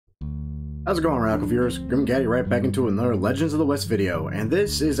How's it going, Radical viewers? Gaddy right back into another Legends of the West video, and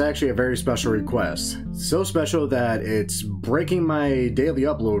this is actually a very special request. So special that it's breaking my daily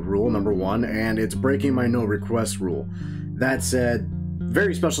upload rule, number one, and it's breaking my no request rule. That said,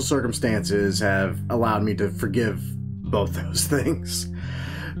 very special circumstances have allowed me to forgive both those things.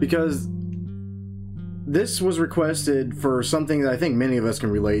 Because this was requested for something that I think many of us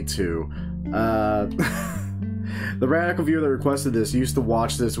can relate to. The Radical viewer that requested this used to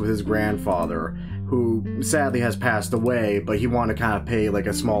watch this with his grandfather, who sadly has passed away, but he wanted to kind of pay like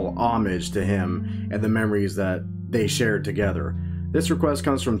a small homage to him and the memories that they shared together. This request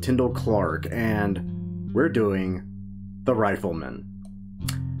comes from Tyndall Clark, and we're doing The Rifleman.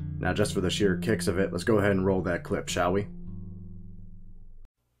 Now, just for the sheer kicks of it, let's go ahead and roll that clip, shall we?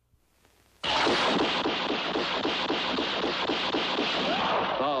 The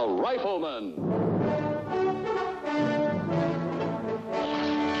Rifleman.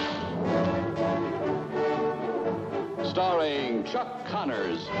 Starring Chuck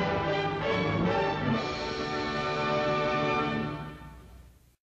Connors.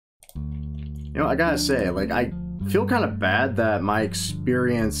 You know, I gotta say, like, I feel kind of bad that my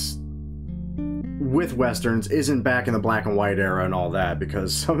experience with Westerns isn't back in the black and white era and all that,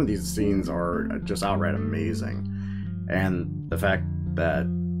 because some of these scenes are just outright amazing. And the fact that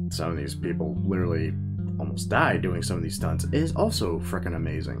some of these people literally almost died doing some of these stunts is also freaking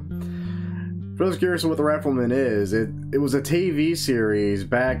amazing. For those curious what The Rifleman is, it was a TV series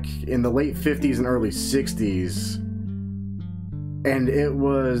back in the late 50s and early 60s, and it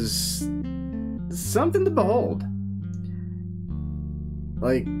was something to behold.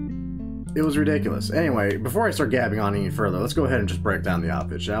 Like, it was ridiculous. Anyway, before I start gabbing on any further, let's go ahead and just break down the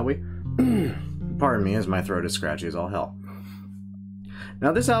outfit, shall we? Pardon me, as my throat is scratchy as all hell.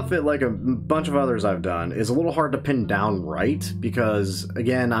 Now, this outfit, like a bunch of others I've done, is a little hard to pin down right, because,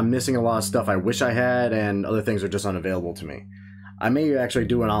 again, I'm missing a lot of stuff I wish I had, and other things are just unavailable to me. I may actually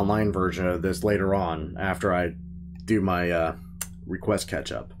do an online version of this later on, after I do my request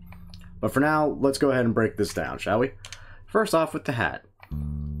catch-up. But for now, let's go ahead and break this down, shall we? First off with the hat.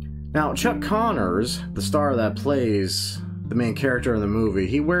 Now, Chuck Connors, the star that plays the main character in the movie,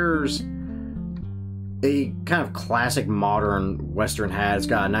 he wears a kind of classic modern Western hat. It's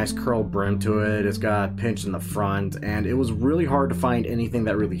got a nice curled brim to it, it's got a pinch in the front, and it was really hard to find anything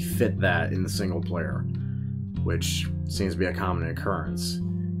that really fit that in the single player, which seems to be a common occurrence.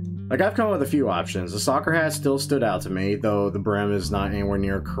 Like, I've come up with a few options. The soccer hat still stood out to me, though the brim is not anywhere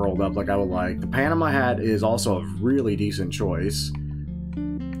near curled up like I would like. The Panama hat is also a really decent choice,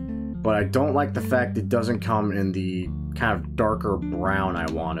 but I don't like the fact it doesn't come in the kind of darker brown I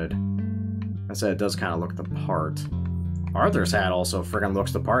wanted. I said it does kind of look the part. Arthur's hat also friggin'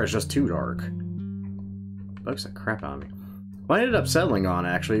 looks the part, it's just too dark. Bugs the crap out of me. What I ended up settling on,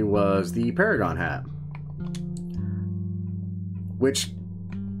 actually, was the Paragon hat, which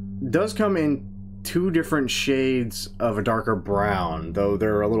does come in two different shades of a darker brown, though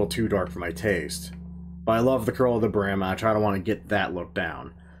they're a little too dark for my taste. But I love the curl of the brim, and I try to want to get that look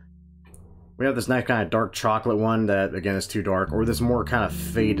down. We have this nice kind of dark chocolate one that, again, is too dark, or this more kind of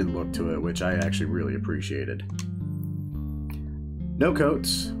faded look to it, which I actually really appreciated. No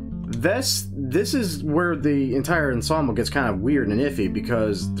coats. This is where the entire ensemble gets kind of weird and iffy,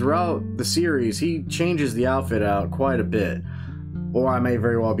 because throughout the series, he changes the outfit out quite a bit. Or I may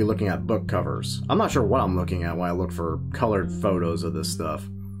very well be looking at book covers. I'm not sure what I'm looking at when I look for colored photos of this stuff.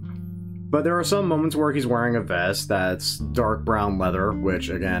 But there are some moments where he's wearing a vest that's dark brown leather, which,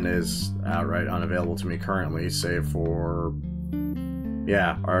 again, is outright unavailable to me currently, save for,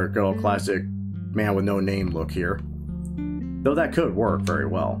 yeah, our good old classic man with no name look here. Though that could work very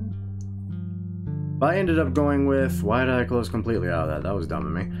well. But I ended up going with, why did I close completely out of that? That was dumb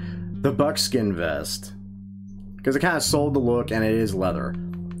of me. The buckskin vest. Because it kind of sold the look, and it is leather.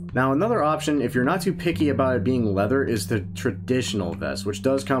 Now, another option, if you're not too picky about it being leather, is the traditional vest, which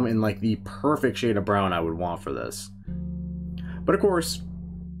does come in like the perfect shade of brown I would want for this. But of course,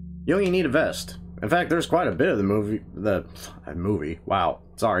 you only need a vest. In fact, there's quite a bit of the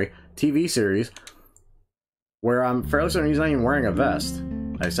TV series, where I'm fairly certain he's not even wearing a vest.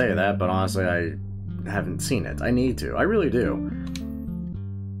 I say that, but honestly, I haven't seen it. I need to. I really do.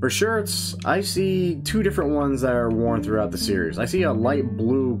 For shirts, I see two different ones that are worn throughout the series. I see a light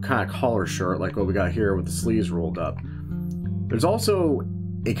blue kind of collar shirt, like what we got here with the sleeves rolled up. There's also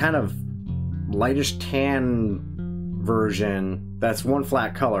a kind of lightish tan version that's one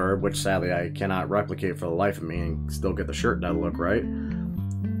flat color, which sadly I cannot replicate for the life of me and still get the shirt to look right.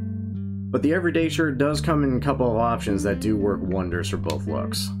 But the everyday shirt does come in a couple of options that do work wonders for both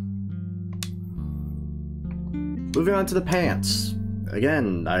looks. Moving on to the pants.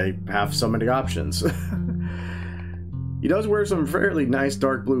 again, I have so many options. He does wear some fairly nice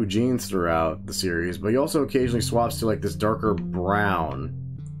dark blue jeans throughout the series, but he also occasionally swaps to like this darker brown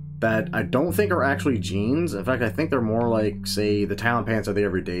that I don't think are actually jeans. In fact, I think they're more like, say, the Talon pants or the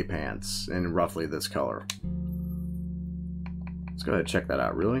everyday pants in roughly this color. Let's go ahead and check that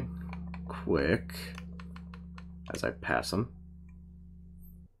out really quick as I pass them.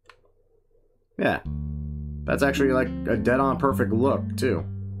 Yeah, that's actually like a dead-on perfect look too.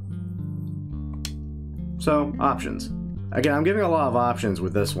 So, options. Again, I'm giving a lot of options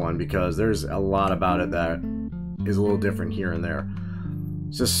with this one because there's a lot about it that is a little different here and there.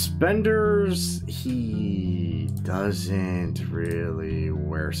 Suspenders, he doesn't really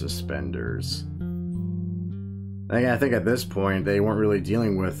wear suspenders. Again, I think at this point they weren't really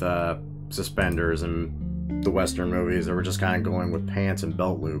dealing with suspenders in the Western movies. They were just kind of going with pants and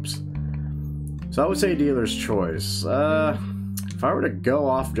belt loops. So I would say dealer's choice. If I were to go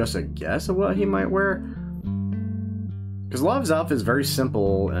off just a guess of what he might wear, because a lot of his outfit is very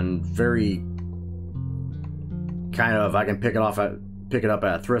simple and very kind of, I can pick it up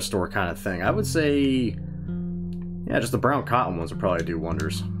at a thrift store kind of thing. I would say, yeah, just the brown cotton ones would probably do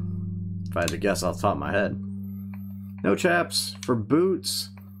wonders, if I had to guess off the top of my head. No chaps. For boots,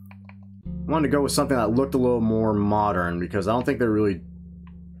 I wanted to go with something that looked a little more modern, because I don't think they're really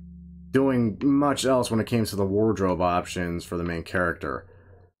doing much else when it came to the wardrobe options for the main character.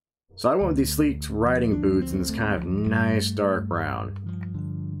 So I went with these sleek riding boots in this kind of nice dark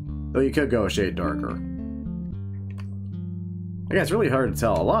brown. Though you could go a shade darker. Again, it's really hard to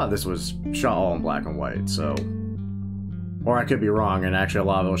tell. A lot of this was shot all in black and white, so... Or I could be wrong, and actually a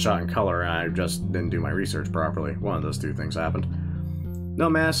lot of it was shot in color, and I just didn't do my research properly. One of those two things happened. No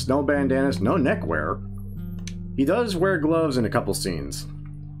masks, no bandanas, no neckwear. He does wear gloves in a couple scenes.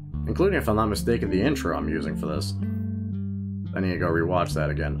 Including, if I'm not mistaken, the intro I'm using for this. I need to go rewatch that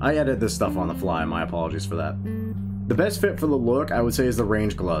again. I edited this stuff on the fly, my apologies for that. The best fit for the look, I would say, is the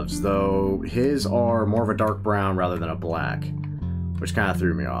range gloves, though his are more of a dark brown rather than a black, which kind of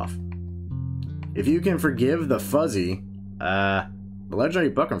threw me off. If you can forgive the fuzzy, the legendary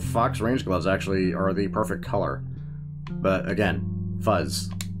Buck and Fox range gloves actually are the perfect color. But again, fuzz.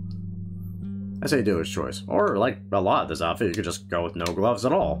 I say dealer's choice. Or, like a lot of this outfit, you could just go with no gloves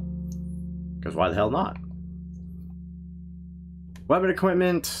at all. Because why the hell not? Weapon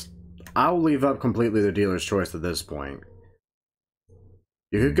equipment, I'll leave up completely the dealer's choice at this point.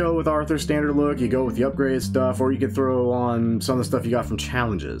 You could go with Arthur's standard look, you go with the upgraded stuff, or you could throw on some of the stuff you got from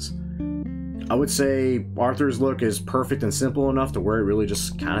challenges. I would say Arthur's look is perfect and simple enough to where it really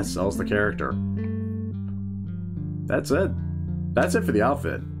just kind of sells the character. That's it. That's it for the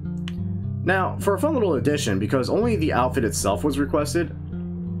outfit. Now, for a fun little addition, because only the outfit itself was requested,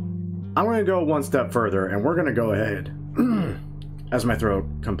 I'm going to go one step further, and we're going to go ahead, as my throat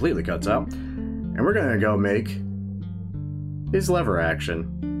completely cuts out, and we're going to go make his lever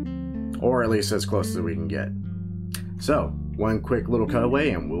action, or at least as close as we can get. So, one quick little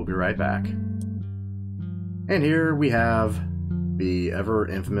cutaway, and we'll be right back. And here we have the ever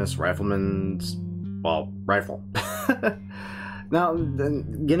infamous rifleman's, well, rifle. Now,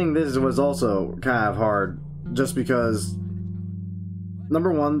 getting this was also kind of hard, just because,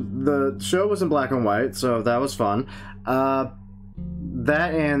 number one, the show was in black and white, so that was fun.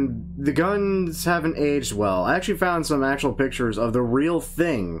 That and the guns haven't aged well. I actually found some actual pictures of the real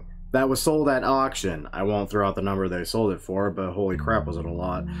thing that was sold at auction. I won't throw out the number they sold it for, but holy crap was it a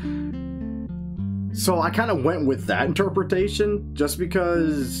lot. So I kind of went with that interpretation, just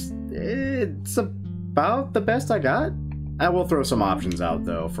because it's about the best I got. I will throw some options out,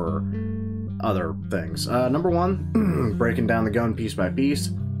 though, for other things. Number one, breaking down the gun piece by piece,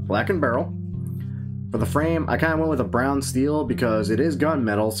 blackened barrel. For the frame, I kind of went with a brown steel because it is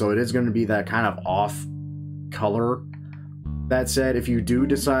gunmetal, so it is going to be that kind of off color. That said, if you do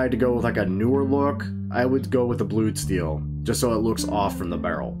decide to go with like a newer look, I would go with the blued steel, just so it looks off from the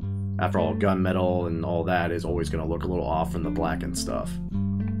barrel. After all, gunmetal and all that is always going to look a little off from the blackened stuff.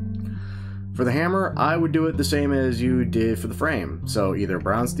 For the hammer, I would do it the same as you did for the frame, so either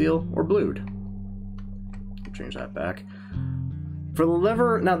brown steel or blued. Change that back. For the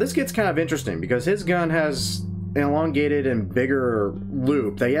lever, now this gets kind of interesting because his gun has an elongated and bigger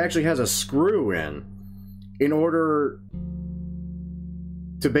loop that he actually has a screw in order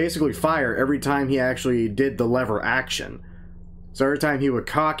to basically fire every time he actually did the lever action. So every time he would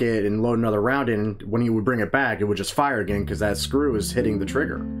cock it and load another round in, when he would bring it back, it would just fire again because that screw is hitting the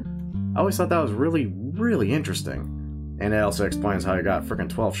trigger. I always thought that was really, really interesting. And it also explains how he got freaking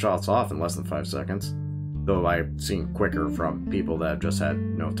 12 shots off in less than 5 seconds. Though I've seen quicker from people that just had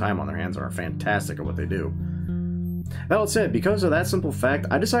no time on their hands and are fantastic at what they do. That said, because of that simple fact,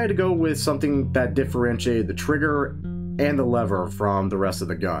 I decided to go with something that differentiated the trigger and the lever from the rest of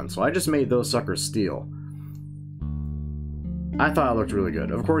the gun. So I just made those suckers steel. I thought it looked really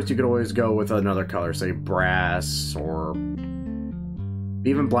good. Of course, you could always go with another color, say brass, or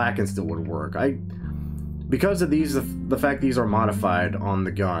even black and steel would work. Because of these, the fact these are modified on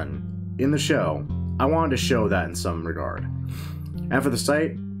the gun in the show, I wanted to show that in some regard. And for the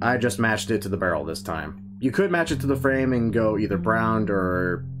sight, I just matched it to the barrel this time. You could match it to the frame and go either browned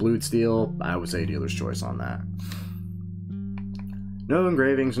or blued steel. I would say dealer's choice on that. No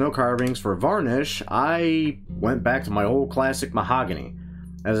engravings, no carvings. For varnish, I went back to my old classic mahogany,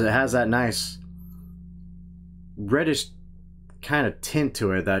 as it has that nice reddish kind of tint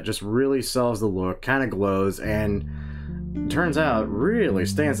to it that just really sells the look, kind of glows, and turns out really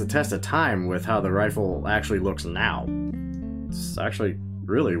stands the test of time with how the rifle actually looks now. It's actually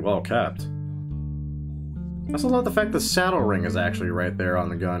really well kept. I also love the fact the saddle ring is actually right there on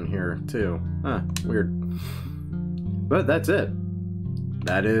the gun here too. Huh, weird. But that's it.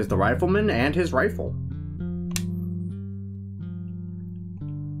 That is the rifleman and his rifle.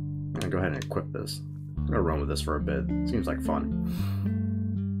 I'm gonna go ahead and equip this. I'm gonna run with this for a bit. Seems like fun.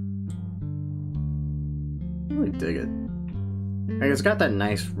 I really dig it. Like, it's got that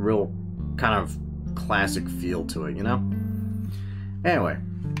nice, real kind of classic feel to it, you know? Anyway,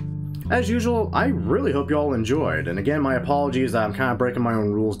 as usual, I really hope you all enjoyed. And again, my apologies that I'm kind of breaking my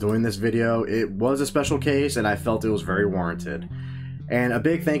own rules doing this video. It was a special case, and I felt it was very warranted. And a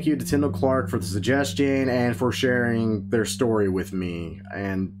big thank you to Tyndall Clark for the suggestion and for sharing their story with me.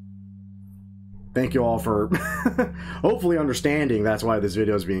 And thank you all for hopefully understanding that's why this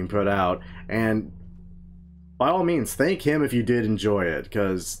video is being put out. And by all means, thank him if you did enjoy it,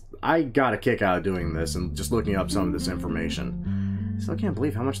 because I got a kick out of doing this and just looking up some of this information. I still can't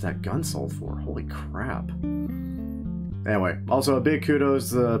believe how much that gun sold for. Holy crap. Anyway, also a big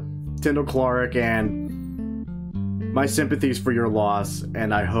kudos to Tyndall Clark, and my sympathies for your loss,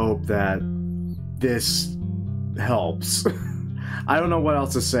 and I hope that this helps. I don't know what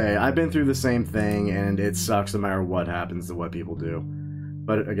else to say. I've been through the same thing, and it sucks no matter what happens to what people do.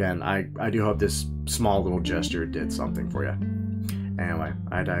 But again, I do hope this small little gesture did something for you. Anyway,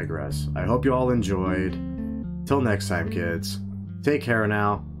 I digress. I hope you all enjoyed. Till next time, kids. Take care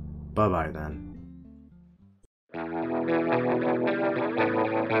now. Bye-bye then.